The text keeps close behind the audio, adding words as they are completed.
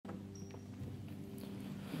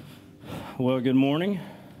Well, good morning.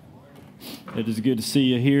 It is good to see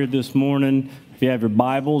you here this morning. If you have your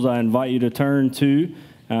Bibles, I invite you to turn to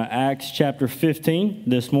Acts chapter 15.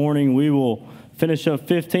 This morning we will finish up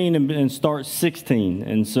 15 and start 16.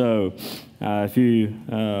 And so if you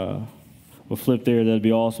will flip there, that'd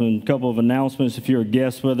be awesome. A couple of announcements. If you're a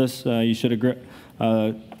guest with us, you should have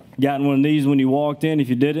gotten one of these when you walked in. If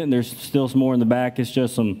you didn't, there's still some more in the back. It's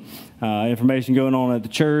just some information going on at the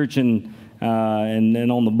church, and then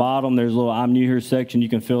on the bottom, there's a little I'm New Here section. You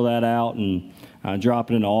can fill that out and drop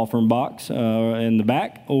it in the offering box in the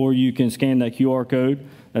back, or you can scan that QR code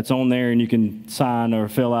that's on there, and you can sign or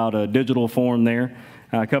fill out a digital form there.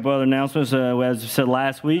 A couple other announcements. As I said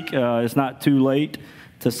last week, it's not too late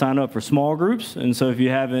to sign up for small groups, and so if you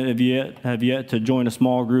have yet to join a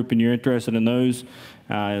small group and you're interested in those,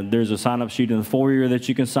 there's a sign-up sheet in the foyer that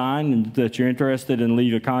you can sign and that you're interested in.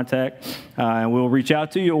 Leave a contact, and we'll reach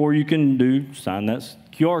out to you. Or you can sign that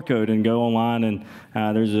QR code and go online, and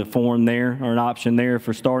there's a form there or an option there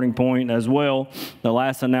for Starting Point as well. The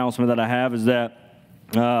last announcement that I have is that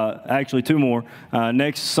actually two more.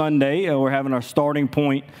 Next Sunday, we're having our Starting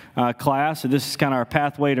Point class. So this is kind of our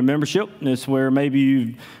pathway to membership. It's where maybe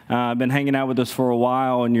you've been hanging out with us for a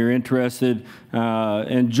while and you're interested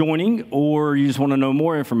in joining, or you just want to know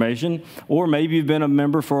more information, or maybe you've been a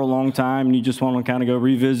member for a long time and you just want to kind of go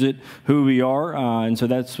revisit who we are. And so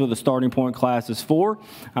that's what the Starting Point class is for.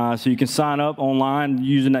 So you can sign up online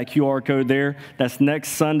using that QR code there. That's next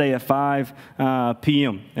Sunday at 5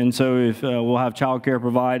 p.m. And so if we'll have childcare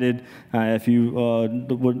provided if you would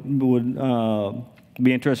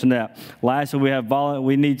be interested in that. Lastly,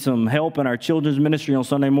 we need some help in our children's ministry on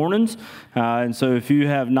Sunday mornings. And so if you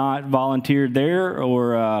have not volunteered there,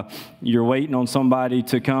 or you're waiting on somebody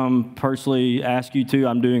to come personally ask you to,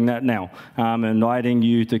 I'm doing that now. I'm inviting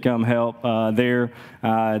you to come help there.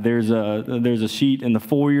 There's a sheet in the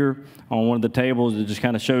foyer on one of the tables that just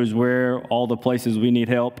kind of shows where all the places we need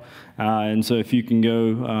help. And so if you can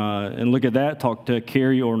go and look at that, talk to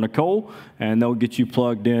Carrie or Nicole, and they'll get you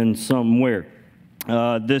plugged in somewhere.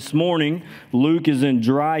 This morning, Luke is in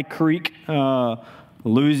Dry Creek,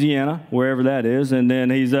 Louisiana, wherever that is, and then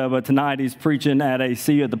but tonight he's preaching at a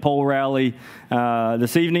See You at the Pole rally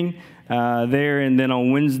this evening there, and then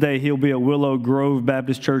on Wednesday he'll be at Willow Grove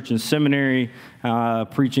Baptist Church and Seminary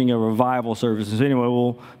preaching a revival service. So anyway,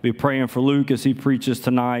 we'll be praying for Luke as he preaches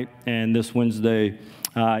tonight and this Wednesday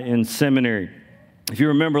in seminary. If you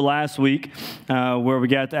remember last week, where we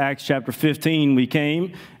got to Acts chapter 15,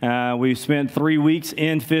 we spent 3 weeks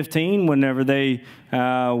in 15 whenever they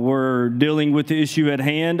were dealing with the issue at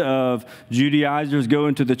hand of Judaizers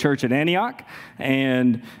going to the church at Antioch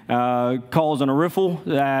and causing a riffle,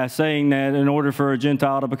 saying that in order for a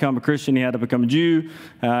Gentile to become a Christian, he had to become a Jew.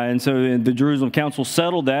 And so the Jerusalem Council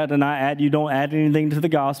settled that, and you don't add anything to the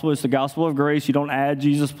gospel. It's the gospel of grace. You don't add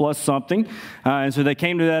Jesus plus something. And so they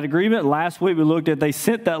came to that agreement. Last week we looked at, they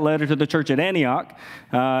sent that letter to the church at Antioch,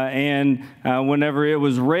 and whenever it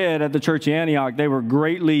was read at the church at Antioch, they were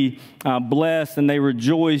greatly blessed, and they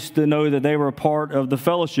rejoiced to know that they were a part of the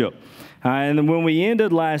fellowship. And then when we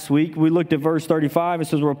ended last week, we looked at verse 35. It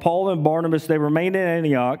says, where Paul and Barnabas, they remained in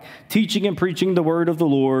Antioch, teaching and preaching the word of the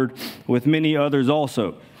Lord with many others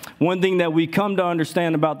also. One thing that we come to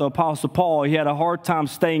understand about the Apostle Paul, he had a hard time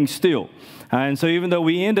staying still. And so even though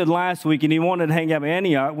we ended last week and he wanted to hang out in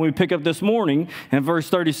Antioch, when we pick up this morning in verse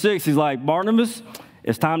 36, he's like, Barnabas,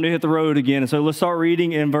 it's time to hit the road again. And so let's start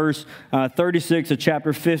reading in verse 36 of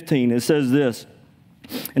chapter 15. It says this.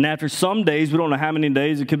 And after some days, we don't know how many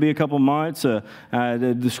days, it could be a couple months.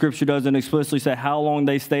 The scripture doesn't explicitly say how long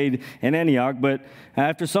they stayed in Antioch, but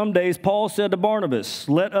after some days, Paul said to Barnabas,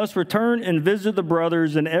 let us return and visit the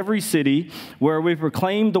brothers in every city where we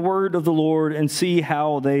proclaim the word of the Lord and see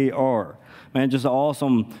how they are. Man, just an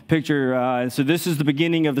awesome picture. So this is the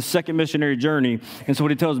beginning of the second missionary journey. And so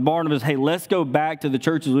what he tells Barnabas, hey, let's go back to the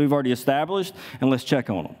churches we've already established and let's check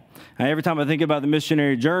on them. And every time I think about the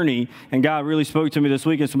missionary journey, and God really spoke to me this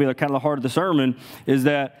week, it's going to be kind of the heart of the sermon, is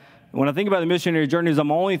that when I think about the missionary journeys,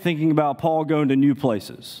 I'm only thinking about Paul going to new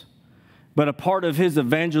places. But a part of his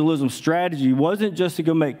evangelism strategy wasn't just to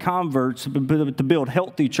go make converts, but to build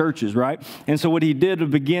healthy churches, right? And so what he did to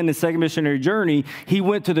begin the second missionary journey, he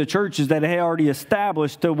went to the churches that he had already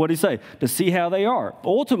established to, what did he say? To see how they are.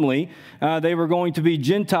 Ultimately, they were going to be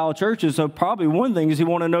Gentile churches, so probably one thing is he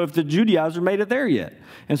wanted to know if the Judaizers made it there yet.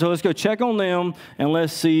 And so let's go check on them and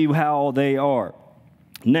let's see how they are.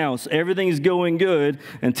 Now, so everything's going good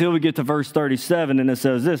until we get to verse 37, and it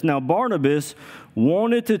says this. Now, Barnabas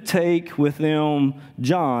wanted to take with them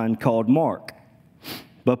John called Mark.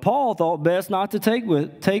 But Paul thought best not to take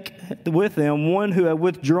with them one who had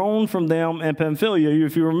withdrawn from them in Pamphylia.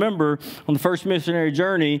 If you remember, on the first missionary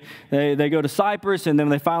journey, they go to Cyprus, and then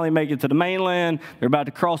they finally make it to the mainland. They're about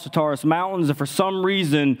to cross the Taurus Mountains, and for some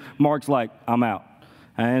reason, Mark's like, I'm out.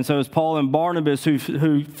 And so it's Paul and Barnabas who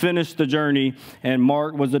finished the journey, and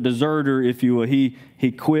Mark was a deserter, if you will.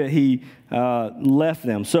 He quit. He left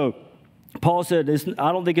them. So Paul said,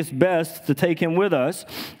 I don't think it's best to take him with us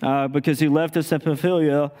because he left us at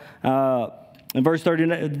Pamphylia. In verse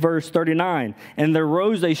 39, and there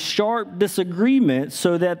arose a sharp disagreement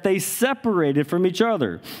so that they separated from each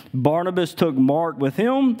other. Barnabas took Mark with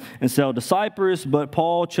him and sailed to Cyprus, but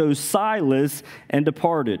Paul chose Silas and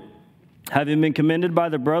departed. Having been commended by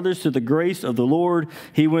the brothers to the grace of the Lord,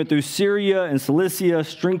 he went through Syria and Cilicia,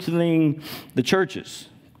 strengthening the churches.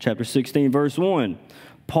 Chapter 16, verse 1.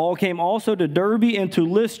 Paul came also to Derbe and to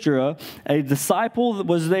Lystra. A disciple that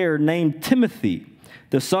was there named Timothy,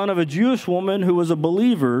 the son of a Jewish woman who was a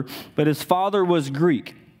believer, but his father was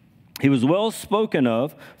Greek. He was well spoken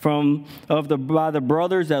of by the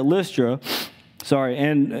brothers at Lystra.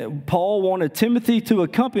 And Paul wanted Timothy to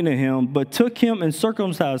accompany him, but took him and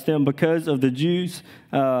circumcised him because of the Jews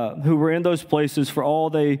who were in those places, for all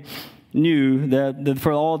of them knew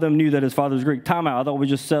that his father was Greek. Time out. I thought we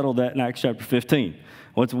just settled that in Acts chapter 15.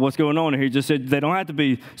 What's going on here? He just said they don't have to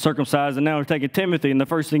be circumcised, and now we're taking Timothy, and the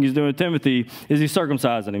first thing he's doing with Timothy is he's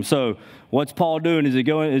circumcising him. So what's Paul doing?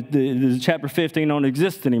 Is chapter 15 don't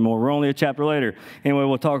exist anymore? We're only a chapter later. Anyway,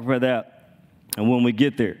 we'll talk about that and when we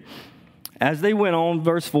get there. As they went on,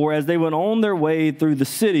 verse 4, as they went on their way through the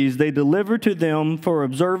cities, they delivered to them for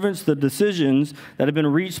observance the decisions that had been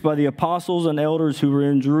reached by the apostles and elders who were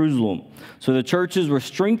in Jerusalem. So the churches were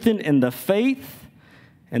strengthened in the faith,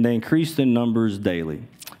 and they increased in numbers daily.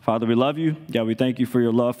 Father, we love you. God, we thank you for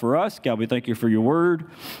your love for us. God, we thank you for your word.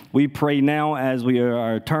 We pray now as we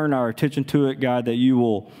turn our attention to it, God, that you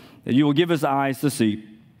will give us eyes to see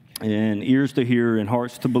and ears to hear and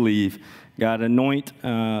hearts to believe. God, anoint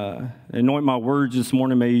my words this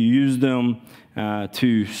morning. May you use them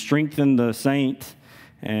to strengthen the saint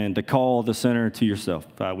and to call the sinner to yourself.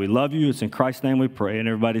 We love you. It's in Christ's name we pray. And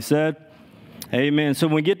everybody said, amen. So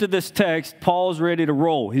when we get to this text, Paul's ready to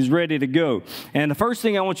roll. He's ready to go. And the first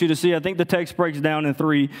thing I want you to see, I think the text breaks down in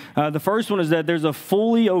three. The first one is that there's a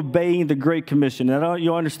fully obeying the Great Commission. Now,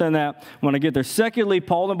 you'll understand that when I get there. Secondly,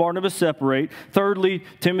 Paul and Barnabas separate. Thirdly,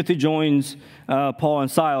 Timothy joins Paul and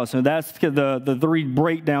Silas. And that's the three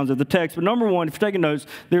breakdowns of the text. But number one, if you're taking notes,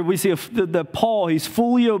 there we see that Paul, he's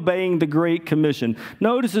fully obeying the Great Commission.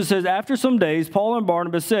 Notice it says, after some days, Paul and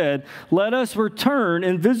Barnabas said, let us return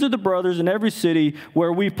and visit the brothers in every city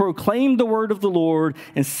where we proclaim the word of the Lord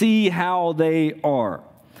and see how they are.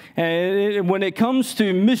 And when it comes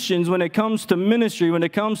to missions, when it comes to ministry, when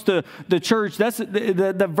it comes to the church,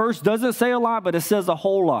 the verse doesn't say a lot, but it says a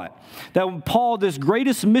whole lot. That Paul, this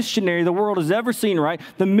greatest missionary the world has ever seen, right?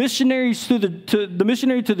 The missionary to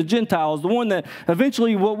the Gentiles, the one that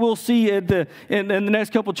eventually what we'll see in the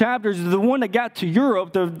next couple chapters is the one that got to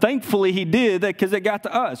Europe. Thankfully, he did that because it got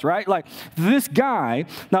to us, right? Like this guy,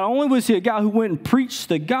 not only was he a guy who went and preached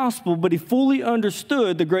the gospel, but he fully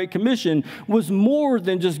understood the Great Commission was more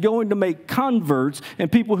than just going to make converts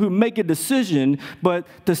and people who make a decision, but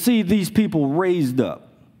to see these people raised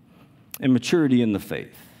up in maturity in the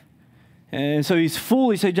faith. And so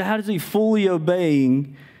how does he fully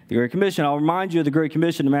obeying the Great Commission? I'll remind you of the Great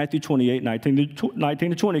Commission in Matthew 28, 19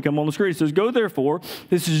 to 20. Come on the screen. It says, go therefore,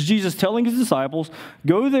 this is Jesus telling his disciples,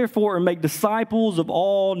 go therefore and make disciples of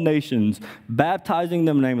all nations, baptizing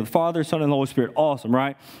them in the name of the Father, Son, and the Holy Spirit. Awesome,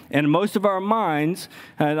 right? And in most of our minds,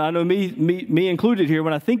 and I know me included here,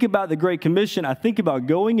 when I think about the Great Commission, I think about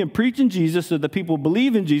going and preaching Jesus so that people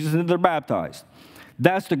believe in Jesus and they're baptized.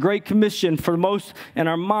 That's the Great Commission for most in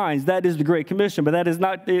our minds. That is the Great Commission, but that is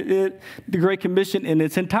not the Great Commission in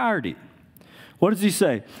its entirety. What does he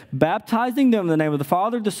say? Baptizing them in the name of the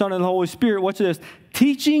Father, the Son, and the Holy Spirit. Watch this.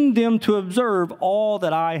 Teaching them to observe all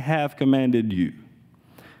that I have commanded you.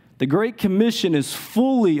 The Great Commission is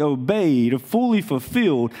fully obeyed or fully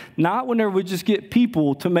fulfilled, not whenever we just get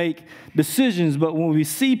people to make decisions, but when we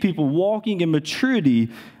see people walking in maturity,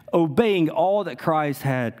 obeying all that Christ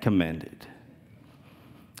had commanded.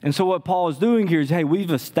 And so what Paul is doing here is, hey, we've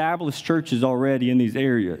established churches already in these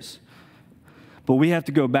areas, but we have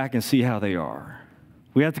to go back and see how they are.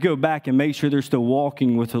 We have to go back and make sure they're still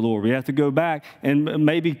walking with the Lord. We have to go back and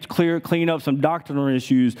maybe clean up some doctrinal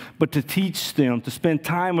issues, but to teach them, to spend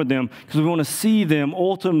time with them, because we want to see them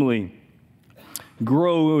ultimately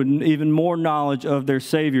grow in even more knowledge of their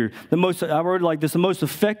Savior. I wrote it like this: the most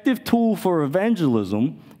effective tool for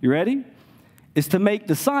evangelism, you ready, is to make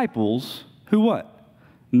disciples who what?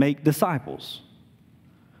 make disciples.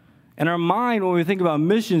 In our mind, when we think about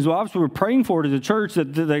missions, well, obviously we're praying for it as a church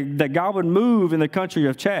that God would move in the country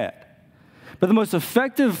of Chad. But the most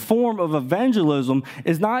effective form of evangelism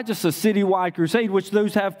is not just a citywide crusade, which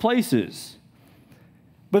those have places.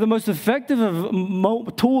 But the most effective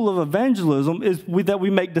tool of evangelism is that we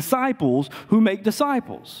make disciples who make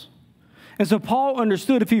disciples. And so Paul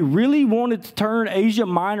understood if he really wanted to turn Asia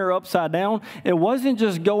Minor upside down, it wasn't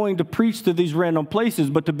just going to preach to these random places,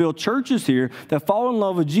 but to build churches here that fall in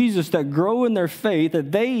love with Jesus, that grow in their faith,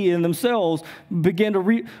 that they in themselves begin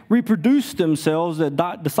to reproduce themselves,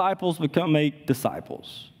 that disciples make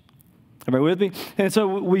disciples. Everybody with me? And so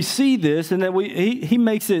we see this, and then he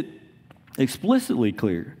makes it explicitly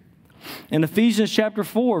clear. In Ephesians chapter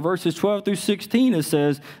 4, verses 12 through 16, it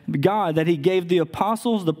says, God, that he gave the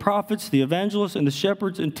apostles, the prophets, the evangelists, and the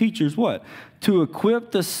shepherds and teachers, what? To equip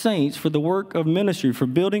the saints for the work of ministry, for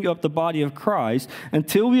building up the body of Christ,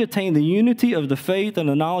 until we attain the unity of the faith and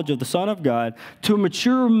the knowledge of the Son of God, to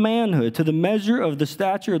mature manhood, to the measure of the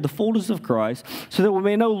stature of the fullness of Christ, so that we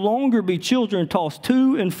may no longer be children tossed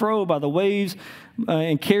to and fro by the waves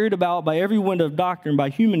and carried about by every wind of doctrine, by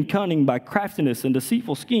human cunning, by craftiness and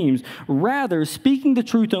deceitful schemes. Rather, speaking the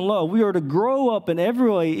truth in love, we are to grow up in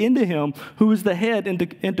every way into him who is the head,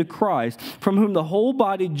 into Christ, from whom the whole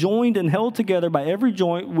body, joined and held together by every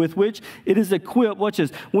joint with which it is equipped. Watch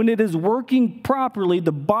this. When it is working properly,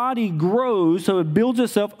 the body grows, so it builds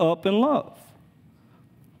itself up in love.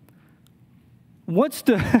 What's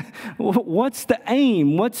the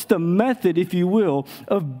aim? What's the method, if you will,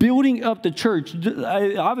 of building up the church?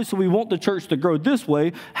 Obviously, we want the church to grow this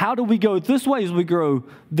way. How do we go this way? As we grow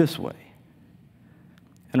this way.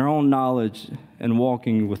 In our own knowledge and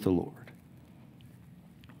walking with the Lord.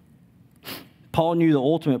 Paul knew the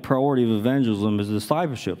ultimate priority of evangelism is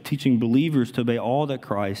discipleship, teaching believers to obey all that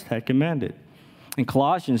Christ had commanded. In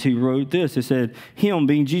Colossians, he wrote this. He said, him,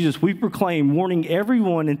 being Jesus, we proclaim, warning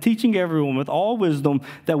everyone and teaching everyone with all wisdom,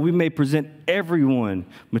 that we may present everyone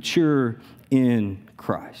mature in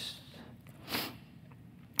Christ.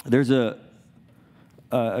 There's a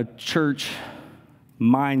church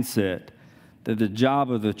mindset that the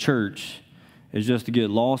job of the church is just to get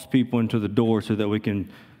lost people into the door so that we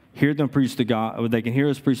can hear them preach the gospel, they can hear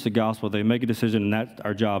us preach the gospel, they make a decision, and that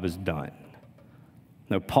our job is done.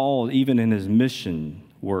 Now, Paul, even in his mission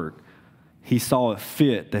work, he saw it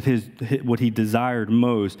fit that what he desired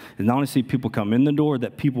most is not only see people come in the door,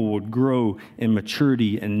 that people would grow in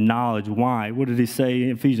maturity and knowledge. Why? What did he say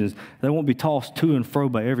in Ephesians? They won't be tossed to and fro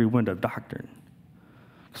by every wind of doctrine.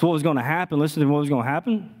 So what was going to happen, listen to what was going to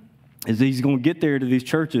happen, is that he's going to get there to these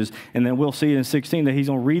churches, and then we'll see in 16 that he's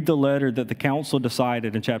going to read the letter that the council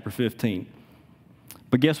decided in chapter 15.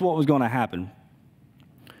 But guess what was going to happen?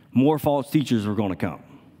 More false teachers were going to come.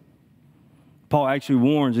 Paul actually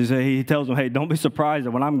warns, he tells them, hey, don't be surprised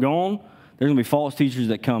that when I'm gone, there's going to be false teachers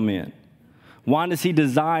that come in. Why does he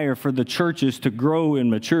desire for the churches to grow in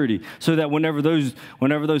maturity? So that whenever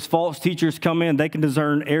those false teachers come in, they can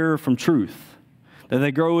discern error from truth. That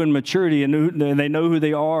they grow in maturity and they know who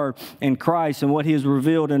they are in Christ and what he has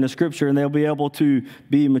revealed in the Scripture, and they'll be able to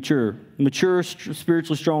be mature. Mature,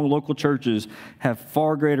 spiritually strong local churches have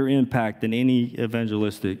far greater impact than any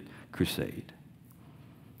evangelistic crusade.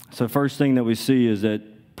 So first thing that we see is that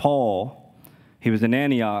Paul, he was in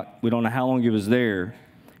Antioch. We don't know how long he was there.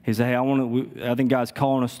 He said, hey, I think God's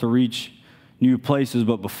calling us to reach new places,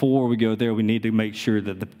 but before we go there, we need to make sure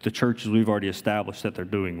that the churches we've already established, that they're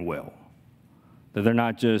doing well. That they're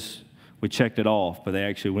not just, we checked it off, but they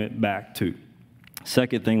actually went back to.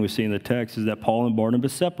 Second thing we see in the text is that Paul and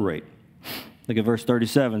Barnabas separate. Look at verse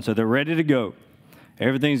 37. So they're ready to go.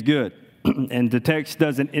 Everything's good. And the text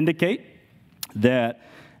doesn't indicate that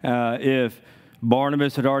if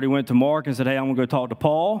Barnabas had already went to Mark and said, hey, I'm going to go talk to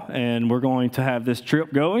Paul, and we're going to have this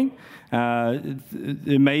trip going.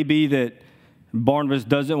 It may be that Barnabas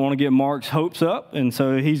doesn't want to get Mark's hopes up, and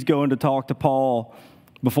so he's going to talk to Paul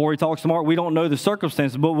before he talks to Mark. We don't know the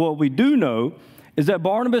circumstances, but what we do know is that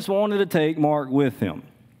Barnabas wanted to take Mark with him.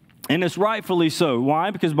 And it's rightfully so.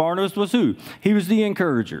 Why? Because Barnabas was who? He was the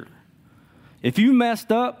encourager. If you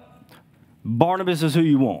messed up, Barnabas is who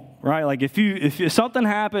you want, right? Like if something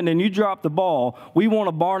happened and you dropped the ball, we want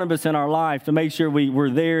a Barnabas in our life to make sure we're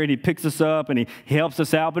there and he picks us up and he helps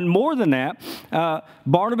us out. But more than that,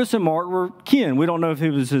 Barnabas and Mark were kin. We don't know if he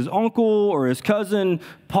was his uncle or his cousin.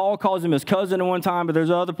 Paul calls him his cousin at one time, but there's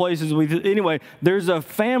other places. Anyway, there's a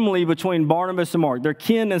family between Barnabas and Mark. They're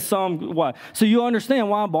kin in some way. So you understand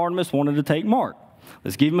why Barnabas wanted to take Mark.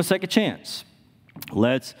 Let's give him a second chance.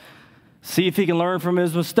 Let's see if he can learn from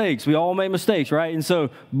his mistakes. We all make mistakes, right? And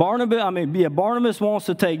so Barnabas wants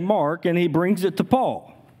to take Mark, and he brings it to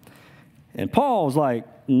Paul. And Paul's like,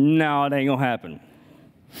 no, it ain't going to happen.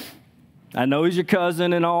 I know he's your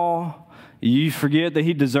cousin and all. You forget that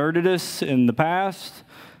he deserted us in the past.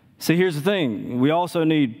 See, here's the thing. We also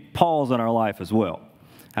need Pauls in our life as well.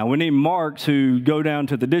 And we need Marks who go down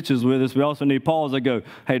to the ditches with us. We also need Pauls that go,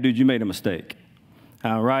 hey, dude, you made a mistake.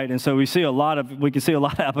 Right? And so we can see a lot of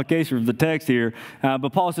application of the text here.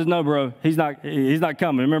 But Paul says, no, bro, he's not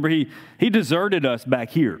coming. Remember, he deserted us back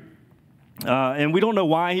here. And we don't know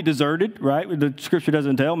why he deserted, right? The scripture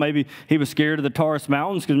doesn't tell. Maybe he was scared of the Taurus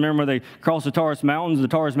Mountains, because remember, they crossed the Taurus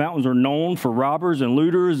Mountains are known for robbers and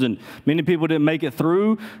looters, and many people didn't make it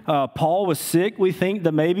through. Paul was sick. We think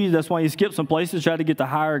that maybe that's why he skipped some places, tried to get to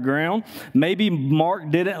higher ground. Maybe Mark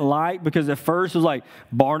didn't like, because at first it was like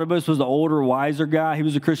Barnabas was the older, wiser guy. He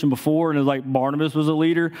was a Christian before, and it was like Barnabas was a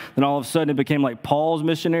leader. Then all of a sudden it became like Paul's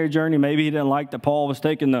missionary journey. Maybe he didn't like that Paul was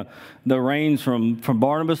taking the reins from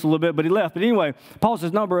Barnabas a little bit, but he left. But anyway, Paul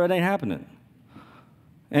says, no, bro, it ain't happening.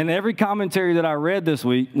 And every commentary that I read this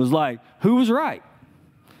week was like, who was right?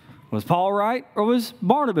 Was Paul right or was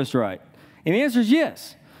Barnabas right? And the answer is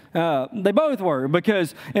yes. They both were,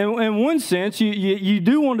 because in one sense, you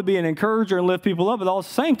do want to be an encourager and lift people up, but at the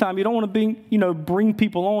same time, you don't want to bring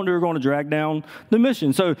people on who are going to drag down the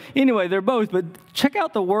mission. So anyway, they're both, but check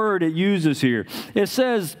out the word it uses here. It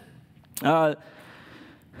says,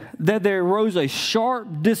 that there arose a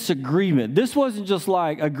sharp disagreement. This wasn't just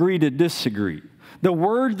like agree to disagree. The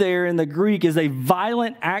word there in the Greek is a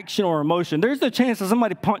violent action or emotion. There's the chance that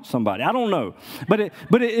somebody punched somebody. I don't know. But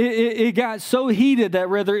it got so heated that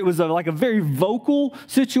whether it was like a very vocal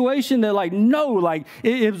situation that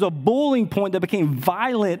it was a boiling point that became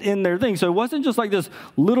violent in their thing. So it wasn't just like this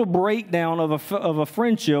little breakdown of a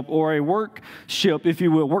friendship or a workship, if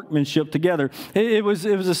you will, workmanship together. It was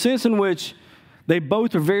a sense in which they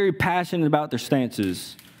both are very passionate about their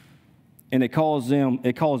stances, and it caused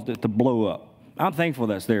it to blow up. I'm thankful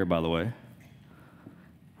that's there, by the way.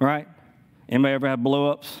 Right? Anybody ever have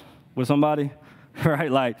blow-ups with somebody?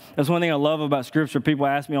 Right? Like, that's one thing I love about Scripture. People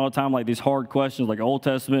ask me all the time, like, these hard questions, like Old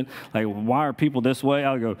Testament, like, why are people this way?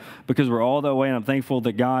 I'll go, because we're all that way, and I'm thankful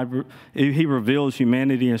that God, He reveals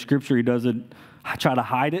humanity in Scripture. He doesn't try to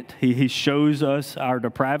hide it. He shows us our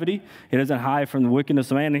depravity. He doesn't hide from the wickedness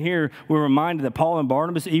of man. And here we're reminded that Paul and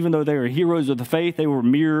Barnabas, even though they were heroes of the faith, they were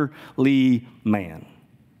merely man.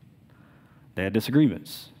 They had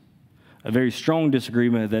disagreements, a very strong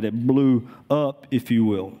disagreement that it blew up, if you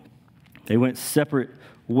will. They went separate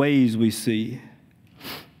ways, we see.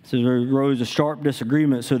 So there arose a sharp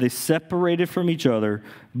disagreement, so they separated from each other.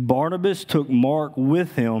 Barnabas took Mark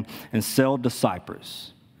with him and sailed to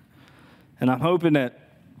Cyprus. And I'm hoping that,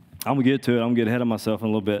 I'm going to get to it, I'm going to get ahead of myself in a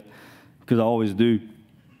little bit, because I always do.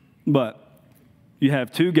 But you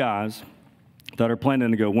have two guys that are planning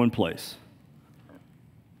to go one place.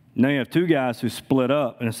 Now you have two guys who split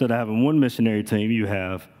up, and instead of having one missionary team, you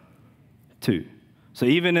have two. So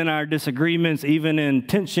even in our disagreements, even in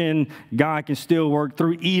tension, God can still work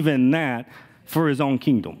through even that for His own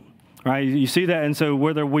kingdom. Right, you see that, and so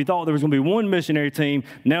whether we thought there was going to be one missionary team,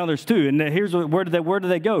 now there's two. And here's where did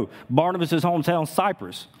they go? Barnabas' hometown,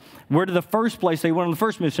 Cyprus. Where did the first place they went on the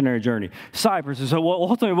first missionary journey? Cyprus. And so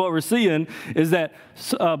ultimately what we're seeing is that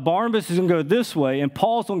Barnabas is going to go this way, and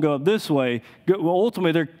Paul's going to go up this way. Well,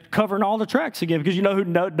 ultimately they're covering all the tracks again, because you know who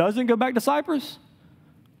doesn't go back to Cyprus?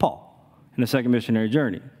 Paul, in the second missionary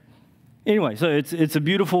journey. Anyway, so it's a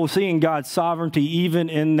beautiful seeing God's sovereignty even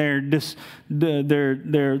in their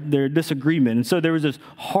disagreement. And so there was this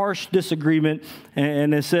harsh disagreement,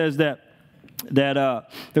 and it says that there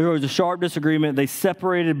was a sharp disagreement. They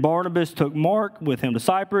separated. Barnabas took Mark with him to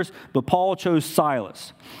Cyprus, but Paul chose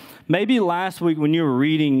Silas. Maybe last week when you were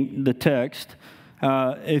reading the text,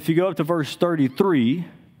 if you go up to verse 33,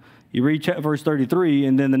 you read verse 33,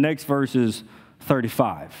 and then the next verse is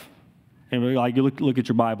 35. And like you look at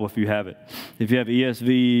your Bible if you have it. If you have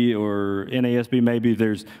ESV or NASB, maybe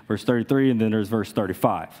there's verse 33 and then there's verse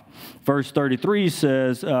 35. Verse 33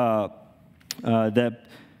 says that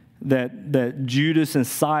Judas and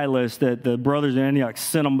Silas, that the brothers in Antioch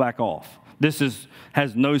sent them back off. This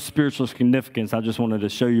has no spiritual significance. I just wanted to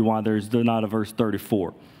show you why there's not a verse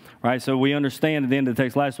 34. Right? So we understand at the end of the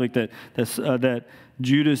text last week that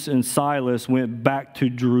Judas and Silas went back to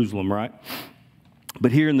Jerusalem, right?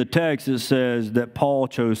 But here in the text, it says that Paul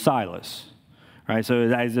chose Silas, right? So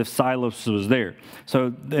it's as if Silas was there.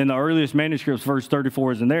 So in the earliest manuscripts, verse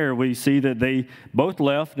 34 isn't there. We see that they both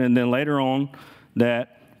left, and then later on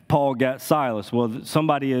that Paul got Silas. Well,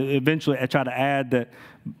 somebody eventually tried to add that.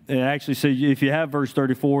 It actually says, if you have verse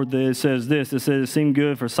 34, it says this. It says, it seemed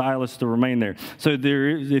good for Silas to remain there. So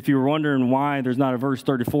if you're wondering why there's not a verse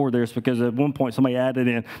 34 there, it's because at one point somebody added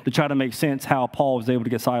in to try to make sense how Paul was able to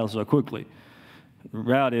get Silas so quickly. The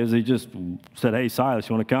reality is he just said, hey, Silas,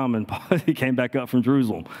 you want to come? And he came back up from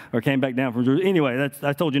Jerusalem, or came back down from Jerusalem. Anyway,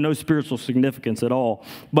 I told you no spiritual significance at all.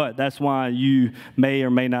 But that's why you may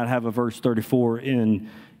or may not have a verse 34 in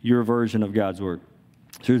your version of God's word.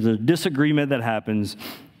 So there's a disagreement that happens.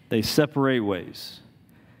 They separate ways.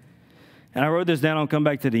 And I wrote this down. I'll come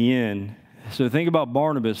back to the end. So think about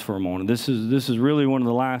Barnabas for a moment. This is really one of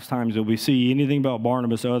the last times that we see anything about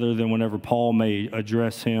Barnabas other than whenever Paul may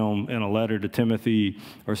address him in a letter to Timothy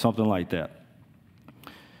or something like that.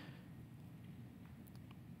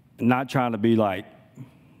 Not trying to be like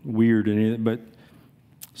weird or anything, but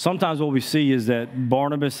sometimes what we see is that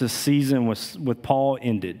Barnabas' season with Paul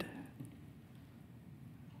ended.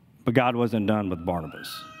 But God wasn't done with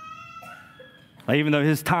Barnabas. Like, even though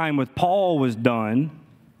his time with Paul was done,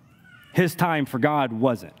 his time for God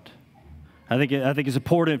wasn't. I think it's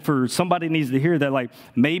important for somebody needs to hear that, like,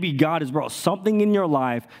 maybe God has brought something in your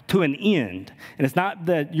life to an end. And it's not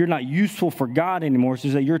that you're not useful for God anymore. It's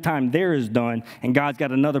just that your time there is done and God's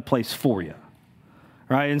got another place for you.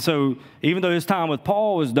 Right? And so even though his time with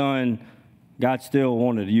Paul was done, God still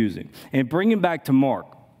wanted to use him. And bring him back to Mark.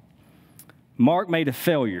 Mark made a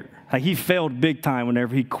failure. Like, he failed big time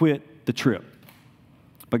whenever he quit the trip.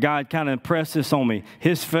 But God kind of impressed this on me.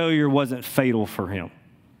 His failure wasn't fatal for him.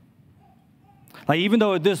 Like, even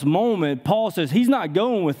though at this moment, Paul says, he's not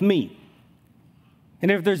going with me.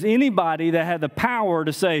 And if there's anybody that had the power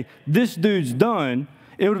to say, this dude's done,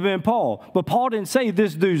 it would have been Paul. But Paul didn't say,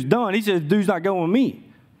 this dude's done. He said, dude's not going with me.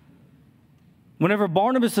 Whenever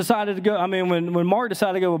Barnabas decided to go, when Mark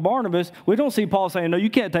decided to go with Barnabas, we don't see Paul saying, no, you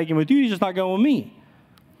can't take him with you. He's just not going with me.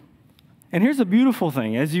 And here's the beautiful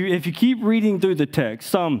thing. If you keep reading through the text,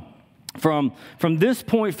 from this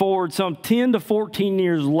point forward, some 10 to 14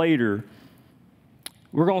 years later,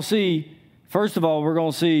 we're going to see, first of all,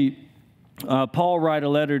 Paul write a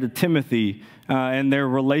letter to Timothy and their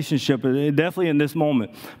relationship, definitely in this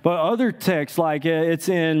moment. But other texts, like it's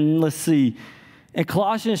in, in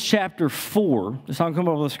Colossians chapter 4, it's not coming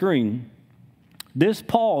up on the screen, this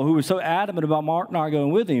Paul, who was so adamant about Mark not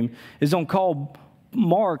going with him, is going to call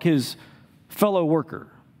Mark his fellow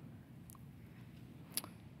worker.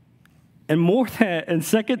 And more than in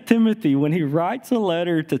 2 Timothy, when he writes a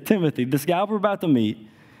letter to Timothy, this guy we're about to meet,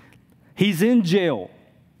 he's in jail.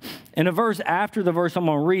 In a verse after the verse I'm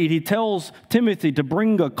going to read, he tells Timothy to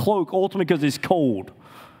bring a cloak, ultimately because it's cold,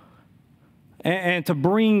 and to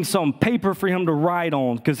bring some paper for him to write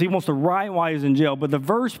on, because he wants to write while he's in jail. But the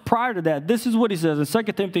verse prior to that, this is what he says in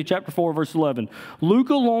 2 Timothy chapter 4, verse 11.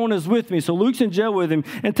 Luke alone is with me, so Luke's in jail with him.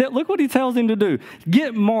 And look what he tells him to do.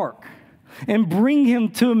 Get Mark and bring him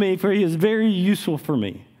to me, for he is very useful for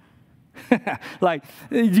me. Like,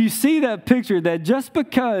 you see that picture that just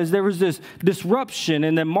because there was this disruption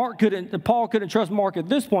and that Paul couldn't trust Mark at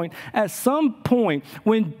this point, at some point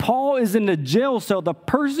when Paul is in the jail cell, the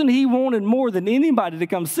person he wanted more than anybody to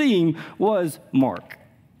come see him was Mark.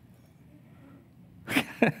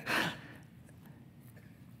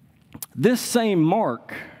 This same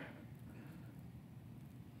Mark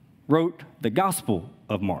wrote the Gospel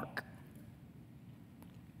of Mark.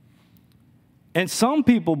 And some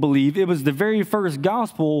people believe it was the very first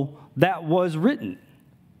gospel that was written.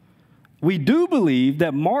 We do believe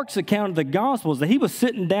that Mark's account of the Gospels, that he was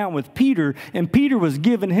sitting down with Peter, and Peter was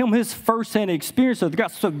giving him his firsthand experience of the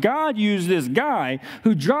gospel. So God used this guy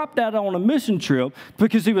who dropped out on a mission trip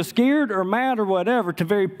because he was scared or mad or whatever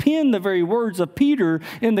to pen the very words of Peter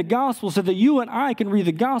in the Gospel so that you and I can read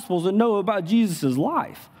the Gospels and know about Jesus'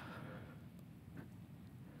 life.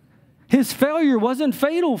 His failure wasn't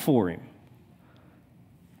fatal for him.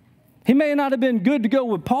 He may not have been good to go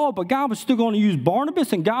with Paul, but God was still going to use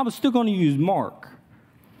Barnabas, and God was still going to use Mark.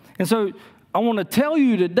 And so I want to tell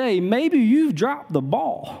you today, maybe you've dropped the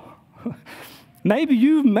ball. Maybe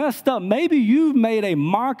you've messed up. Maybe you've made a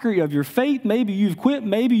mockery of your faith. Maybe you've quit.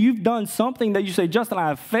 Maybe you've done something that you say, Justin, I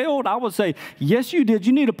have failed. I would say, yes, you did.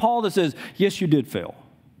 You need a Paul that says, yes, you did fail.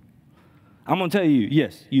 I'm going to tell you,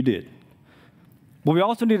 yes, you did. But we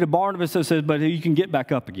also need a Barnabas that says, but you can get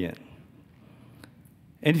back up again.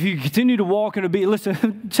 And if you continue to walk in obedience,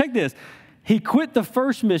 listen, check this. He quit the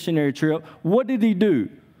first missionary trip. What did he do?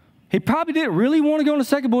 He probably didn't really want to go on the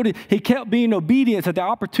second, but he kept being obedient to the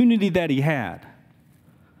opportunity that he had.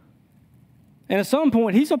 And at some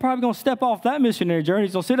point, he's probably going to step off that missionary journey.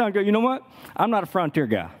 He's going to sit down and go, you know what? I'm not a frontier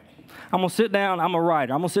guy. I'm going to sit down. I'm a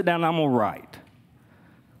writer. I'm going to sit down and I'm going to write.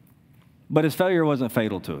 But his failure wasn't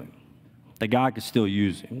fatal to him. That God could still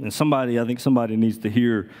use him. And I think somebody needs to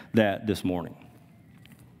hear that this morning.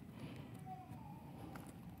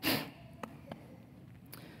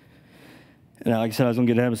 And like I said, I was going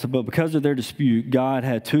to get ahead of stuff, but because of their dispute, God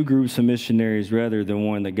had two groups of missionaries rather than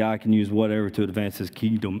one, that God can use whatever to advance his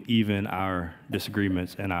kingdom, even our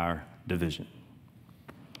disagreements and our division.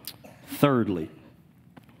 Thirdly,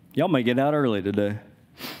 y'all may get out early today,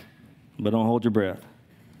 but don't hold your breath.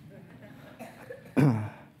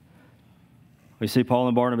 We see Paul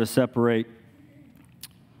and Barnabas separate.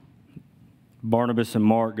 Barnabas and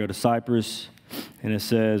Mark go to Cyprus, and it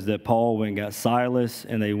says that Paul went and got Silas,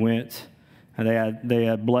 and they went. And they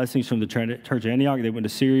had blessings from the church of Antioch. They went to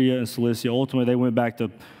Syria and Cilicia. Ultimately, they went back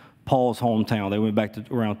to Paul's hometown. They went back to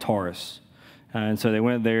around Tarsus. And so they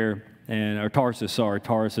went there, or Tarsus, sorry.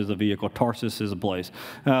 Tarsus is a vehicle. Tarsus is a place.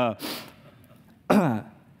 My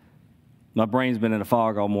brain's been in a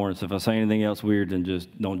fog all morning, so if I say anything else weird, then just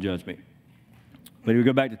don't judge me. But we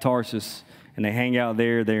go back to Tarsus, and they hang out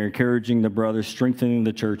there. They're encouraging the brothers, strengthening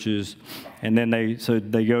the churches. And then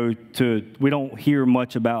they go to, we don't hear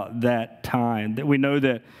much about that time. We know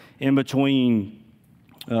that in between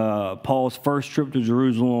Paul's first trip to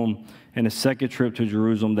Jerusalem and his second trip to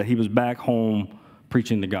Jerusalem, that he was back home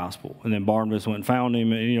preaching the gospel. And then Barnabas went and found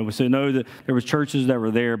him. And, we know that there was churches that were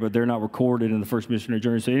there, but they're not recorded in the first missionary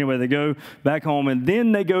journey. So anyway, they go back home, and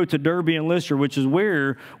then they go to Derbe and Lystra, which is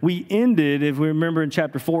where we ended, if we remember in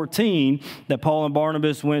chapter 14, that Paul and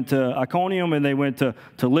Barnabas went to Iconium, and they went to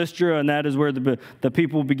Lystra, and that is where the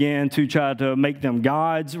people began to try to make them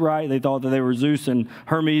gods, right? They thought that they were Zeus and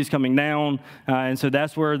Hermes coming down. And so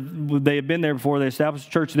that's where they had been there before. They established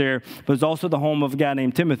a church there, but it's also the home of a guy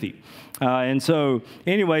named Timothy. And so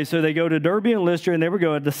anyway, so they go to Derbe and Lystra, and there we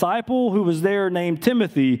go. A disciple who was there named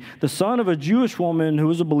Timothy, the son of a Jewish woman who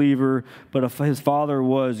was a believer, but his father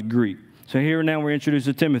was Greek. So here now we're introduced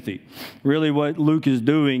to Timothy. Really what Luke is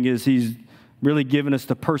doing is he's really giving us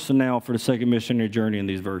the personnel for the second missionary journey in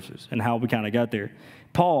these verses and how we kind of got there.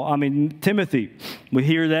 Timothy, we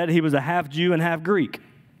hear that he was a half Jew and half Greek.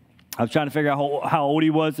 I was trying to figure out how old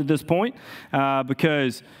he was at this point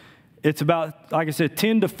because it's about, like I said,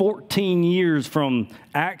 10 to 14 years from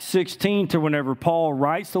Acts 16 to whenever Paul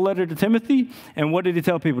writes the letter to Timothy. And what did he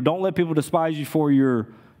tell people? Don't let people despise you for your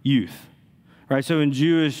youth. Right? So in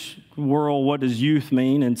Jewish world, what does youth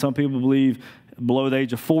mean? And some people believe below the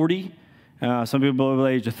age of 40. Some people below the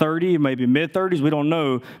age of 30, maybe mid-30s. We don't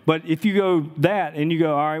know. But if you go that and you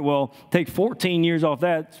go, all right, well, take 14 years off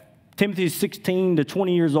that. Timothy's 16 to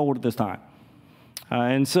 20 years old at this time.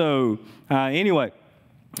 Anyway.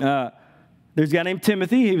 There's a guy named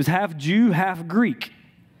Timothy. He was half Jew, half Greek.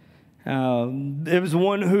 It was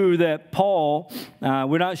one who that Paul,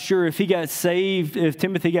 we're not sure if he got saved, if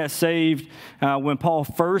Timothy got saved when Paul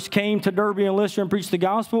first came to Derbe and Lystra and preached the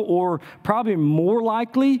gospel, or probably more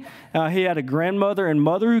likely he had a grandmother and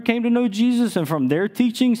mother who came to know Jesus, and from their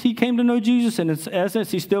teachings he came to know Jesus, and in essence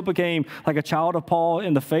he still became like a child of Paul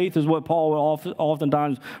in the faith, is what Paul will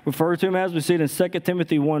oftentimes refer to him as. We see it in 2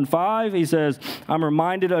 Timothy 1:5. He says, I'm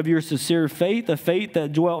reminded of your sincere faith, the faith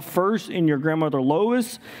that dwelt first in your grandmother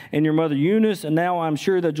Lois and your mother Eunice, and now I'm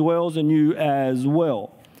sure that dwells in you as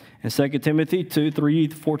well. And 2 Timothy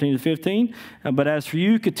 2:3-14-15. But as for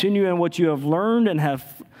you, continue in what you have learned and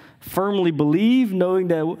have firmly believed, knowing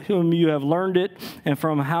that whom you have learned it, and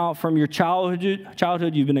from your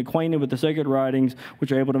childhood you've been acquainted with the sacred writings,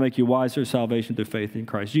 which are able to make you wise for salvation through faith in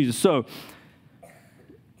Christ Jesus. So,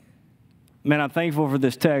 man, I'm thankful for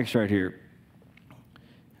this text right here.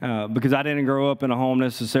 Because I didn't grow up in a home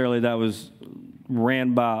necessarily that was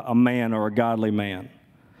ran by a man or a godly man,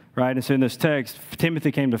 right? And so in this text,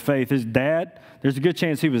 Timothy came to faith. His dad, there's a good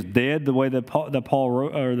chance he was dead the way that Paul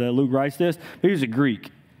wrote, or that Luke writes this, but he was a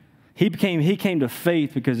Greek. He came to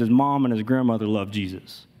faith because his mom and his grandmother loved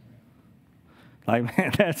Jesus. Like,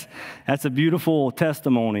 man, that's a beautiful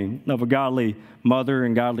testimony of a godly mother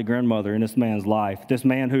and godly grandmother in this man's life. This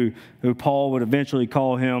man who Paul would eventually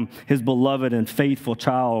call him his beloved and faithful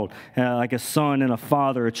child, like a son and a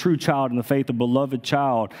father, a true child in the faith, a beloved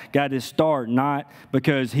child, got his start not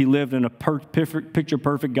because he lived in a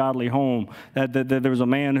picture-perfect godly home, that there was a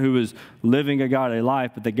man who was living a godly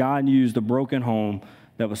life, but that God used a broken home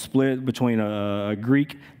that was split between a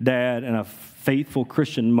Greek dad and a faithful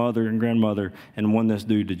Christian mother and grandmother, and won this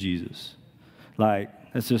dude to Jesus. Like,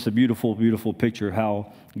 that's just a beautiful, beautiful picture of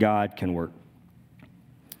how God can work.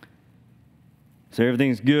 So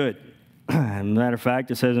everything's good. Matter of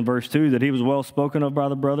fact, it says in verse 2 that he was well spoken of by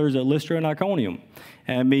the brothers at Lystra and Iconium.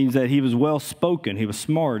 And it means that he was well spoken, he was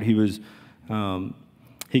smart, he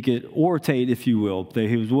could oratate, if you will, that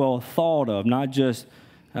he was well thought of, not just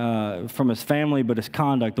from his family, but his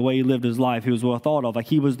conduct, the way he lived his life, he was well thought of. Like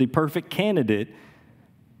he was the perfect candidate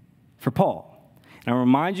for Paul. And I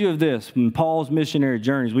remind you of this, in Paul's missionary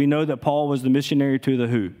journeys, we know that Paul was the missionary to the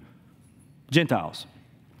who? Gentiles.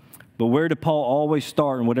 But where did Paul always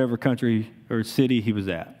start in whatever country or city he was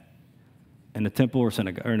at? In a temple or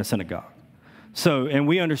in a synagogue. So, and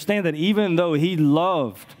we understand that even though he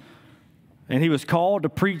loved and he was called to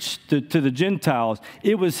preach to the Gentiles,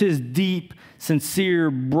 it was his deep,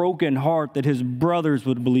 sincere, broken heart that his brothers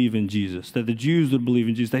would believe in Jesus, that the Jews would believe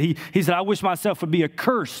in Jesus. That he said, I wish myself would be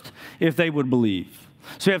accursed if they would believe.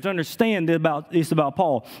 So you have to understand this about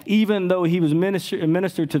Paul. Even though he was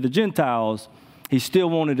ministered to the Gentiles, he still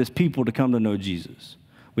wanted his people to come to know Jesus.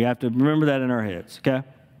 We have to remember that in our heads, okay?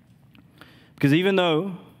 Because even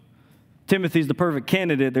though Timothy's the perfect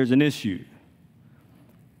candidate, there's an issue.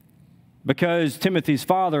 Because Timothy's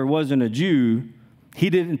father wasn't a Jew,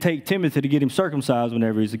 he didn't take Timothy to get him circumcised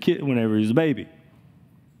whenever he's a baby.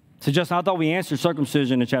 So Justin, I thought we answered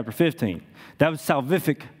circumcision in chapter 15. That was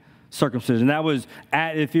salvific circumcision. That was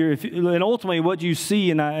and ultimately what you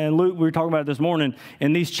see, and Luke, we were talking about it this morning,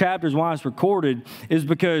 in these chapters, why it's recorded is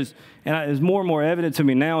because, and it's more and more evident to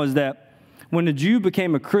me now, is that when the Jew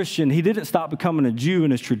became a Christian, he didn't stop becoming a Jew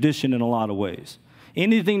in his tradition in a lot of ways.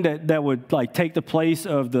 Anything that would like take the place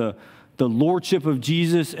of the lordship of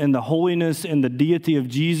Jesus and the holiness and the deity of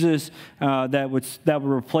Jesus that would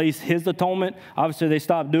replace his atonement, obviously they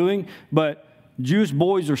stopped doing, but Jewish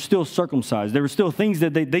boys are still circumcised. There were still things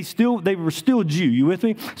that they were still Jew. You with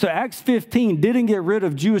me? So Acts 15 didn't get rid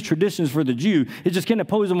of Jewish traditions for the Jew. It just can't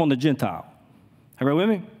impose them on the Gentile. Everybody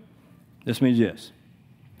with me? This means yes.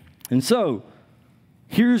 And so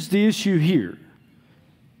here's the issue here,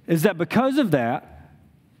 is that because of that,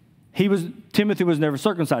 Timothy was never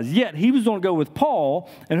circumcised. Yet he was going to go with Paul,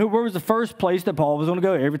 and where was the first place that Paul was going to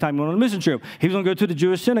go every time he went on a mission trip? He was going to go to the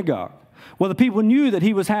Jewish synagogue. Well, the people knew that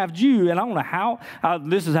he was half Jew, and I don't know how,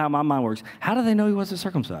 this is how my mind works. How do they know he wasn't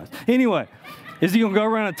circumcised? Anyway, is he going to go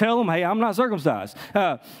around and tell them, hey, I'm not circumcised?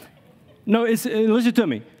 No, listen to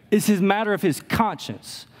me. It's his matter of his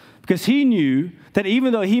conscience. Because he knew that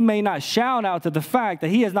even though he may not shout out to the fact that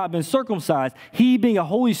he has not been circumcised, he, being a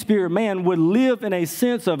Holy Spirit man, would live in a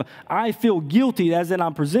sense of, I feel guilty, as in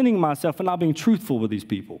I'm presenting myself and not being truthful with these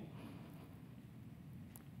people.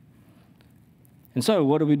 And so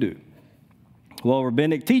what do? Well,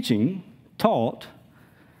 rabbinic teaching taught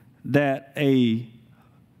that a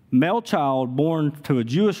male child born to a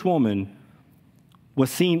Jewish woman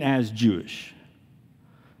was seen as Jewish.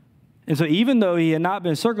 And so even though he had not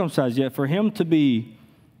been circumcised yet, for him to be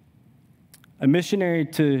a missionary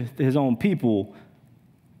to his own people,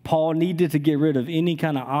 Paul needed to get rid of any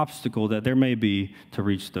kind of obstacle that there may be to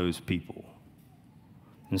reach those people.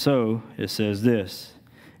 And so it says this,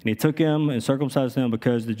 and he took him and circumcised him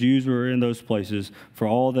because the Jews were in those places, for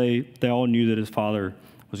all they all knew that his father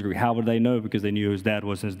was Greek. How would they know? Because they knew his dad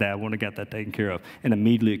wasn't his dad, wouldn't have got that taken care of. And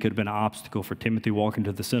immediately it could have been an obstacle for Timothy walking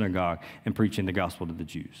to the synagogue and preaching the gospel to the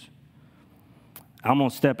Jews. I'm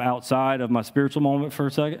going to step outside of my spiritual moment for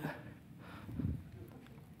a second.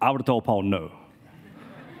 I would have told Paul no.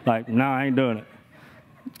 Like, no, I ain't doing it.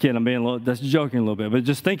 Kidding, I'm being that's joking a little bit. But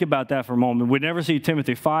just think about that for a moment. We never see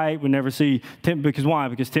Timothy fight. We never see because why?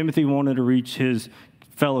 Because Timothy wanted to reach his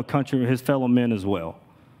fellow countrymen, his fellow men as well.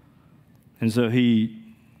 And so he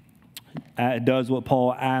does what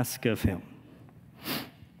Paul asked of him.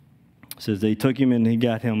 It says they took him and he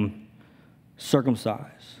got him circumcised.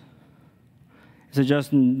 He said,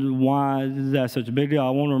 Justin, why is that such a big deal? I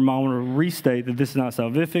want to restate that this is not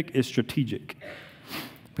salvific, it's strategic.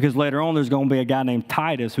 Because later on, there's going to be a guy named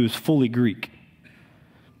Titus who's fully Greek,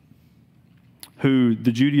 who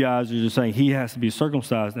the Judaizers are saying he has to be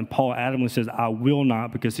circumcised, and Paul adamantly says, I will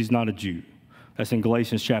not, because he's not a Jew. That's in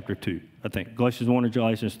Galatians chapter 2, I think. Galatians 1 or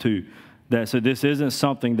Galatians 2. So this isn't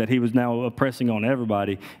something that he was now pressing on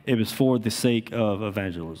everybody. It was for the sake of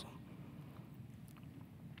evangelism.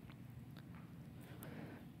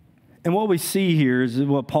 And what we see here is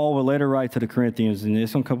what Paul will later write to the Corinthians, and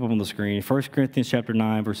it's going to come up on the screen. 1 Corinthians chapter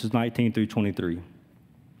 9, verses 19 through 23.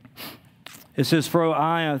 It says, For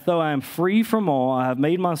though I am free from all, I have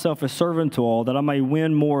made myself a servant to all, that I may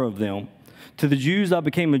win more of them. To the Jews I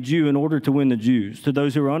became a Jew in order to win the Jews. To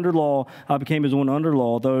those who are under law, I became as one under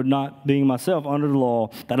law, though not being myself under the law,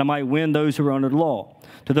 that I might win those who are under the law.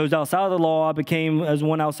 To those outside of the law, I became as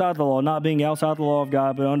one outside the law, not being outside the law of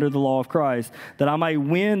God, but under the law of Christ, that I might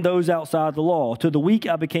win those outside the law. To the weak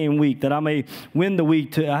I became weak, that I may win the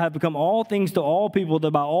weak. I have become all things to all people,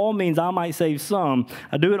 that by all means I might save some.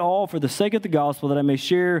 I do it all for the sake of the gospel, that I may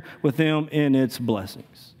share with them in its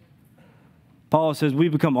blessings. Paul says, we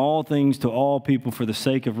become all things to all people for the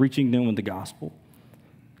sake of reaching them with the gospel.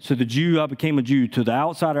 So the Jew, I became a Jew. To the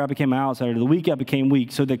outsider, I became an outsider. To the weak, I became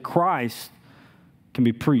weak, so that Christ can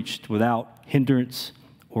be preached without hindrance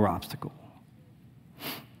or obstacle.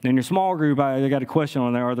 In your small group, I got a question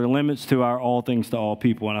on there. Are there limits to our all things to all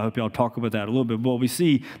people? And I hope y'all talk about that a little bit. But we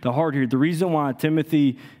see the heart here. The reason why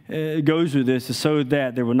Timothy goes through this is so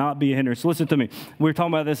that there will not be a hindrance. Listen to me. We were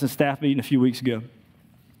talking about this in staff meeting a few weeks ago.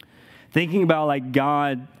 Thinking about like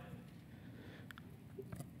God,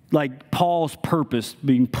 like Paul's purpose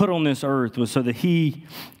being put on this earth was so that he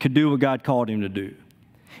could do what God called him to do.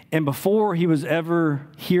 And before he was ever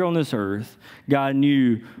here on this earth, God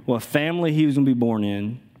knew what family he was going to be born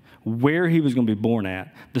in, where he was going to be born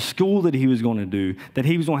at, the school that he was going to do, that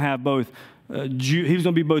he was going to have both he was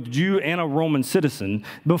going to be both Jew and a Roman citizen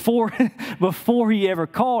before he ever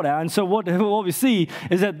called out. And so what we see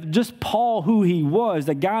is that just Paul, who he was,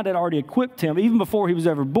 that God had already equipped him, even before he was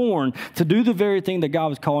ever born, to do the very thing that God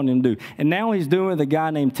was calling him to do. And now he's doing with a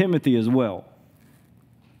guy named Timothy as well.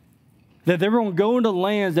 That they were going to go into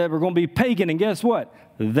lands that were going to be pagan, and guess what?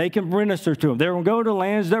 They can minister to them. They were going to go to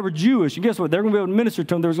lands that were Jewish, and guess what? They're going to be able to minister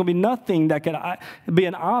to them. There was going to be nothing that could be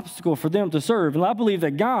an obstacle for them to serve. And I believe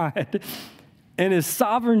that God, in his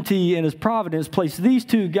sovereignty and his providence, placed these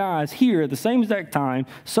two guys here at the same exact time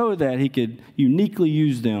so that he could uniquely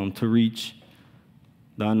use them to reach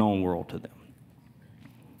the unknown world to them.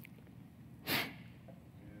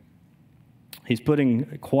 He's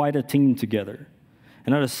putting quite a team together.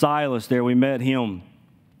 And notice Silas there, we met him.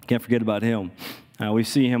 Can't forget about him. We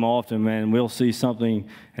see him often, man. We'll see something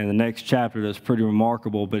in the next chapter that's pretty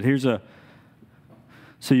remarkable. But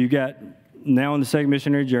so you got, now in the second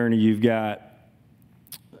missionary journey, you've got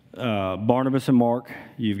Barnabas and Mark.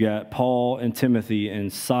 You've got Paul and Timothy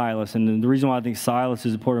and Silas. And the reason why I think Silas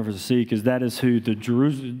is important for us to see, because that is who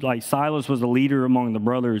Silas was the leader among the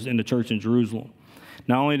brothers in the church in Jerusalem.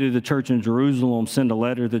 Not only did the church in Jerusalem send a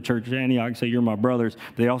letter to the church of Antioch and say, you're my brothers,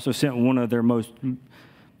 they also sent one of their most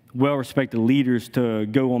well-respected leaders to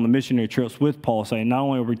go on the missionary trips with Paul, saying, not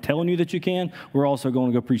only are we telling you that you can, we're also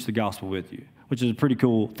going to go preach the gospel with you, which is a pretty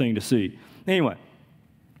cool thing to see. Anyway,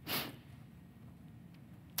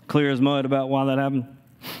 clear as mud about why that happened.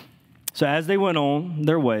 So as they went on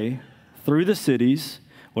their way through the cities,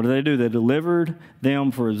 what did? They delivered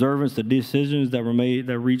them for observance the decisions that were made,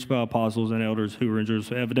 that reached by apostles and elders who were in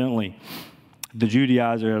Jerusalem. Evidently, the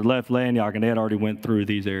Judaizers had left Antioch, and they had already went through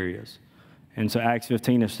these areas. And so Acts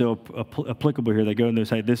 15 is still applicable here. They go and they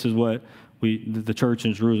say, this is what the church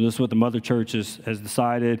in Jerusalem, this is what the mother church has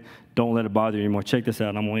decided. Don't let it bother you anymore. Check this out,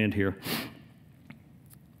 and I'm going to end here.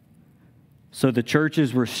 So the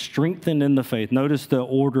churches were strengthened in the faith. Notice the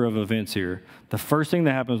order of events here. The first thing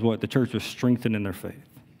that happened was what? The church was strengthened in their faith.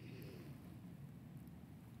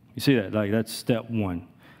 You see that? Like, that's step one.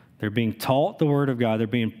 They're being taught the Word of God. They're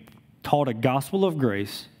being taught a gospel of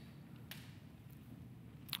grace,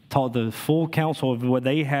 taught the full counsel of what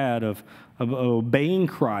they had of obeying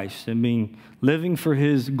Christ and living for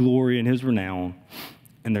His glory and His renown,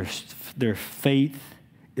 and their faith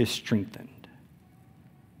is strengthened.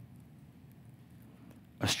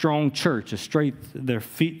 A strong church, their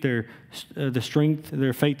faith is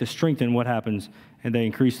strengthened. What happens? And they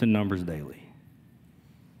increase in numbers daily.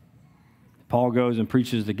 Paul goes and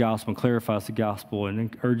preaches the gospel and clarifies the gospel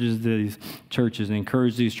and urges these churches and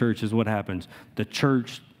encourages these churches. What happens? The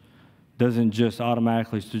church doesn't just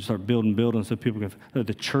automatically just start building so people can.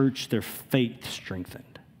 The church, their faith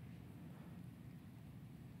strengthened.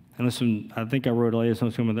 And listen, I think I wrote earlier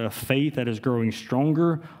something. A faith that is growing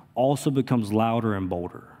stronger also becomes louder and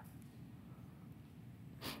bolder.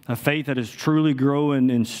 A faith that is truly growing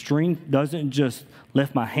in strength doesn't just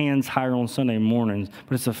lift my hands higher on Sunday mornings,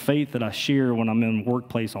 but it's a faith that I share when I'm in the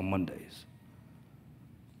workplace on Mondays.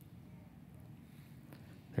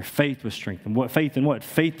 Their faith was strengthened. What faith in what?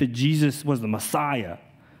 Faith that Jesus was the Messiah.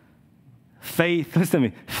 Faith, listen to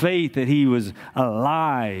me, faith that He was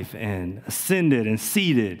alive and ascended and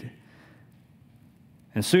seated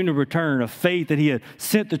and soon to return. A faith that He had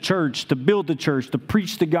sent the church to build the church, to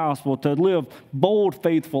preach the gospel, to live bold,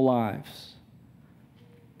 faithful lives.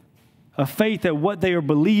 A faith that what they are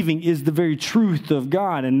believing is the very truth of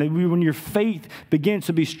God. And when your faith begins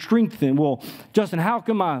to be strengthened, well, Justin, how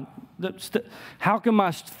can my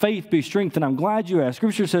faith be strengthened? I'm glad you asked.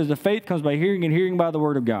 Scripture says the faith comes by hearing, and hearing by the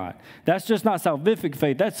word of God. That's just not salvific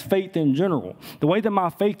faith. That's faith in general. The way that my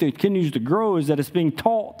faith continues to grow is that it's being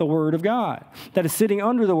taught the word of God, that it's sitting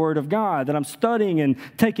under the word of God, that I'm studying and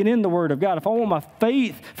taking in the word of God. If I want my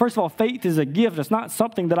faith, first of all, faith is a gift. It's not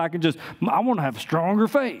something that I want to have stronger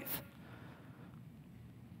faith.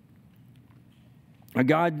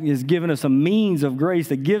 God has given us a means of grace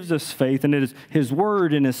that gives us faith, and it is His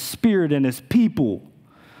Word and His Spirit and His people.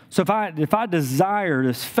 So if I desire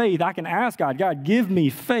this faith, I can ask God, God, give me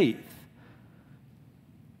faith.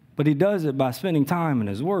 But He does it by spending time in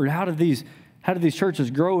His Word. How did these churches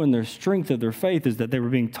grow in their strength of their faith? Is that they were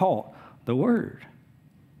being taught the Word.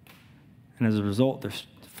 And as a result, their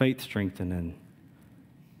faith strengthened and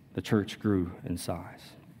the church grew in size.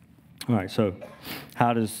 All right, so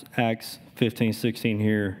how does Acts 15:16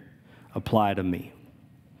 here apply to me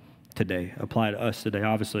today, apply to us today?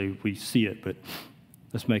 Obviously, we see it, but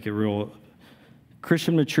let's make it real.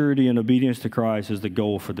 Christian maturity and obedience to Christ is the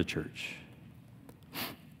goal for the church.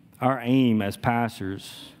 Our aim as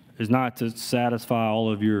pastors is not to satisfy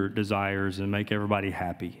all of your desires and make everybody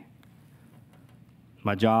happy.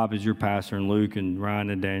 My job as your pastor, and Luke and Ryan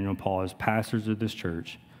and Daniel and Paul as pastors of this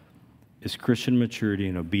church, is Christian maturity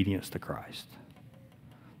and obedience to Christ.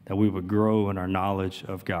 That we would grow in our knowledge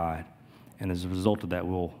of God, and as a result of that,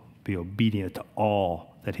 we'll be obedient to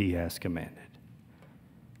all that He has commanded.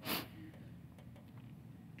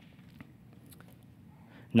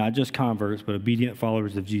 Not just converts, but obedient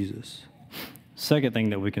followers of Jesus. Second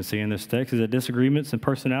thing that we can see in this text is that disagreements and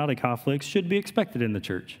personality conflicts should be expected in the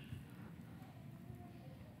church.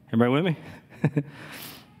 Everybody with me?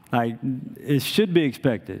 Like, it should be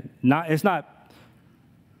expected. It's not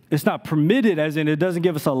permitted, as in it doesn't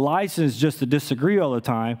give us a license just to disagree all the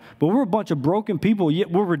time, but we're a bunch of broken people,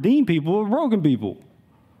 yet we're redeemed people, we're broken people.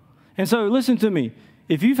 And so listen to me.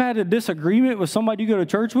 If you've had a disagreement with somebody you go to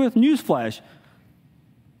church with, newsflash,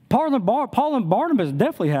 Paul and Barnabas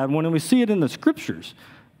definitely had one, and we see it in the Scriptures.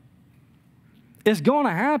 It's going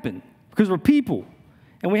to happen because we're people.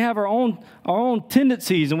 And we have our own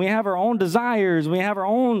tendencies, and we have our own desires, and we have our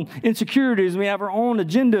own insecurities, and we have our own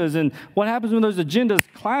agendas. And what happens when those agendas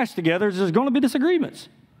clash together is there's going to be disagreements.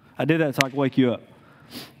 I did that so I could wake you up.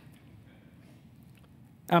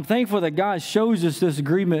 I'm thankful that God shows us this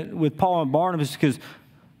agreement with Paul and Barnabas, because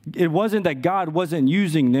it wasn't that God wasn't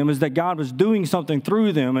using them, it's that God was doing something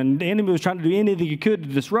through them, and the enemy was trying to do anything he could to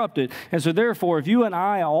disrupt it. And so therefore, if you and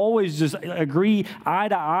I always just agree eye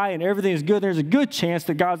to eye and everything is good, there's a good chance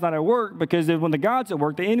that God's not at work, because when the God's at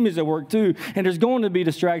work, the enemy's at work too, and there's going to be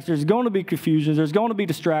distractions, there's going to be confusions, there's going to be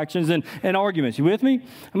distractions and arguments. You with me?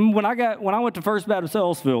 I mean, when I went to First Baptist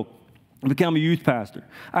Ellisville to become a youth pastor,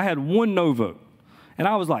 I had one no vote, and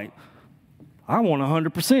I was like, I want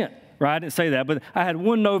 100%. Right? I didn't say that, but I had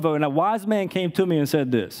one no vote, and a wise man came to me and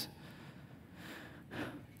said this: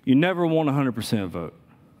 you never want 100% vote.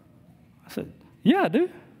 I said, yeah, I do.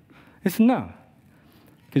 He said, no.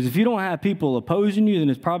 Because if you don't have people opposing you, then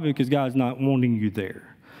it's probably because God's not wanting you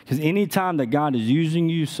there. Because any time that God is using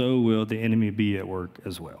you, so will the enemy be at work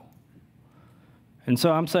as well. And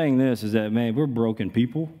so I'm saying this is that, man, we're broken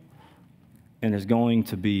people, and there's going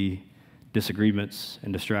to be disagreements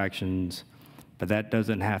and distractions. But that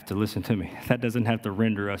doesn't have to, listen to me, that doesn't have to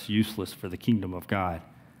render us useless for the kingdom of God.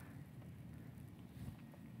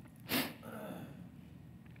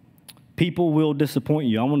 People will disappoint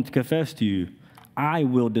you. I want to confess to you, I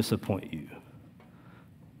will disappoint you.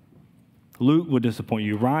 Luke will disappoint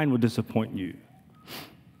you. Ryan will disappoint you.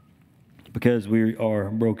 Because we are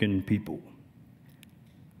broken people.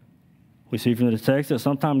 We see from the text that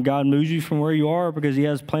sometimes God moves you from where you are because He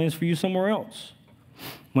has plans for you somewhere else.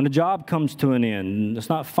 When a job comes to an end, it's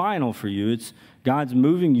not final for you. It's God's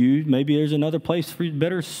moving you. Maybe there's another place for you that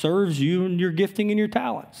better serves you and your gifting and your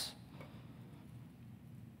talents.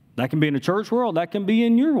 That can be in the church world. That can be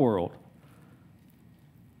in your world,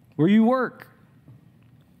 where you work.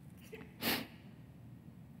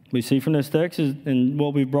 We see from this text and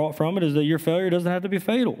what we brought from it is that your failure doesn't have to be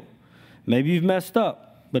fatal. Maybe you've messed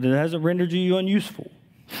up, but it hasn't rendered you unuseful.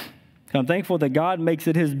 I'm thankful that God makes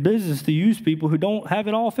it His business to use people who don't have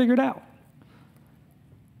it all figured out.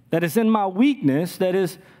 That it's in my weakness that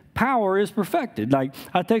His power is perfected. Like,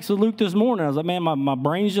 I texted Luke this morning. I was like, man, my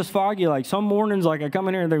brain's just foggy. Like, some mornings, like, I come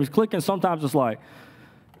in here and they was clicking. Sometimes it's like,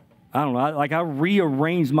 I don't know. I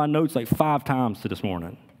rearranged my notes like 5 times to this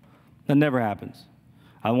morning. That never happens.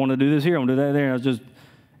 I want to do this here. I want to do that there.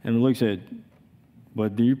 And Luke said,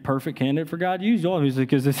 but you're perfect candidate for God to use you. He said,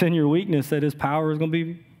 because it's in your weakness that His power is going to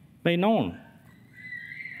be made known.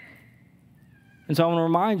 And so I want to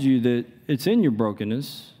remind you that it's in your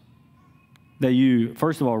brokenness that you,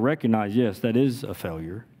 first of all, recognize, yes, that is a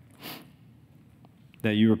failure,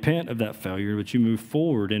 that you repent of that failure, but you move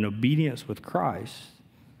forward in obedience with Christ,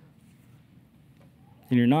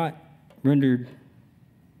 and you're not rendered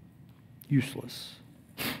useless.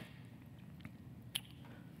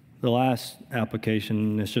 The last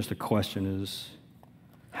application, it's just a question, is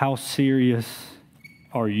how serious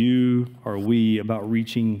are we about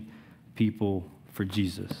reaching people for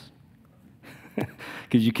Jesus?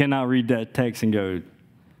 Because you cannot read that text and go,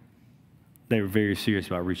 they were very serious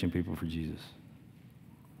about reaching people for Jesus.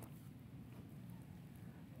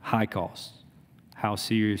 High cost. How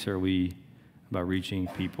serious are we about reaching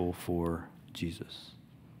people for Jesus?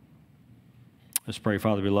 Let's pray.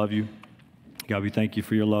 Father, we love you. God, we thank you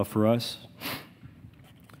for your love for us.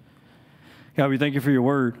 God, we thank you for your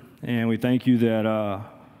word, and we thank you that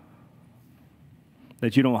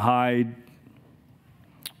you don't hide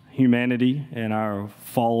humanity and our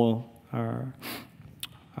fallenness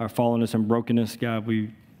and brokenness. God,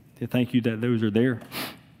 we thank you that those are there.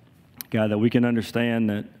 God, that we can understand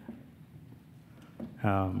that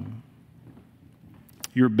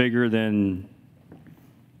you're bigger than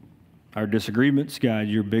our disagreements. God,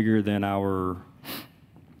 you're bigger than our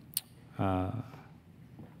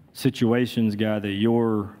situations, God, that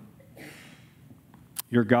your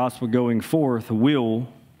gospel going forth will,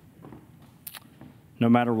 no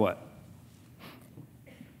matter what.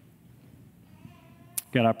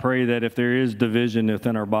 God, I pray that if there is division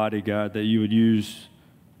within our body, God, that you would use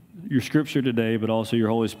your scripture today, but also your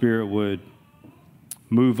Holy Spirit would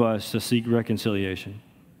move us to seek reconciliation.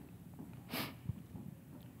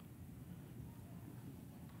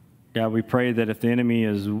 God, we pray that if the enemy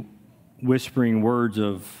is whispering words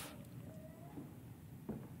of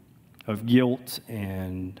guilt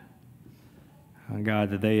and, God,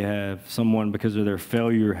 that they have someone because of their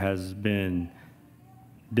failure has been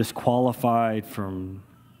disqualified from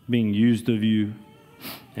being used of you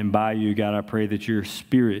and by you, God, I pray that your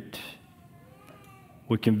Spirit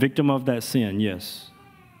would convict them of that sin, yes.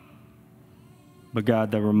 But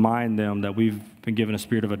God, that remind them that we've been given a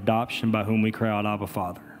spirit of adoption by whom we cry out, Abba,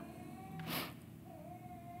 Father.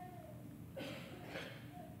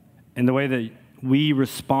 And the way that we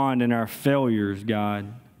respond in our failures,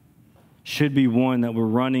 God, should be one that we're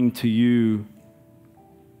running to you,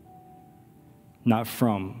 not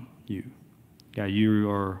from you. God, you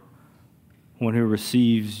are one who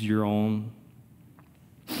receives your own.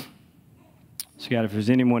 So God, if there's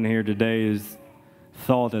anyone here today who's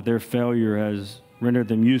thought that their failure has rendered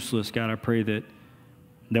them useless, God, I pray that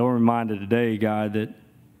they were reminded today, God, that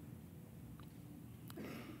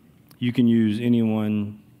you can use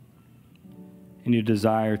anyone, any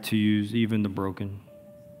desire to use, even the broken.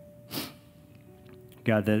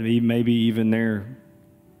 God, that maybe even their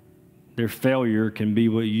failure can be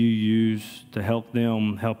what you use to help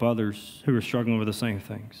them help others who are struggling with the same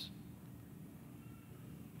things.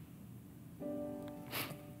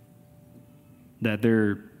 That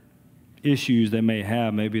their issues they may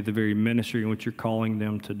have may be the very ministry in which you're calling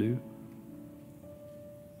them to do.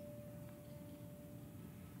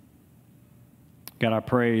 God, I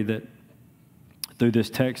pray that through this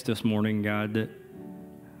text this morning, God, that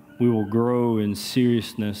we will grow in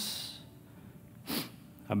seriousness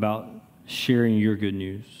about sharing your good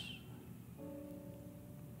news.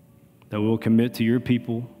 That we'll commit to your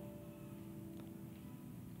people.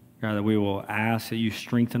 God, that we will ask that you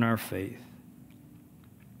strengthen our faith.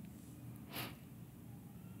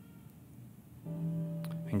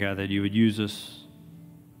 And God, that you would use us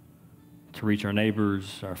to reach our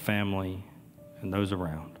neighbors, our family, and those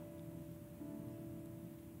around.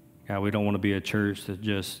 God, we don't want to be a church that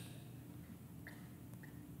just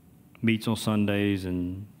meets on Sundays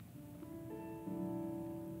and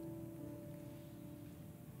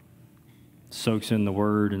soaks in the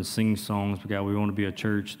word and sings songs. But God, we want to be a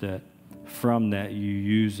church that from that you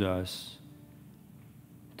use us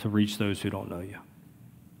to reach those who don't know you.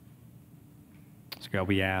 So God,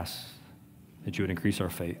 we ask that you would increase our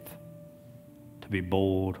faith to be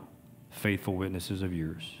bold, faithful witnesses of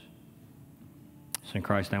yours. So in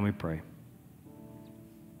Christ's name we pray.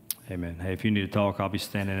 Amen. Hey, if you need to talk, I'll be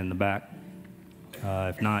standing in the back.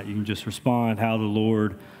 If not, you can just respond how the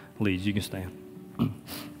Lord leads. You can stand.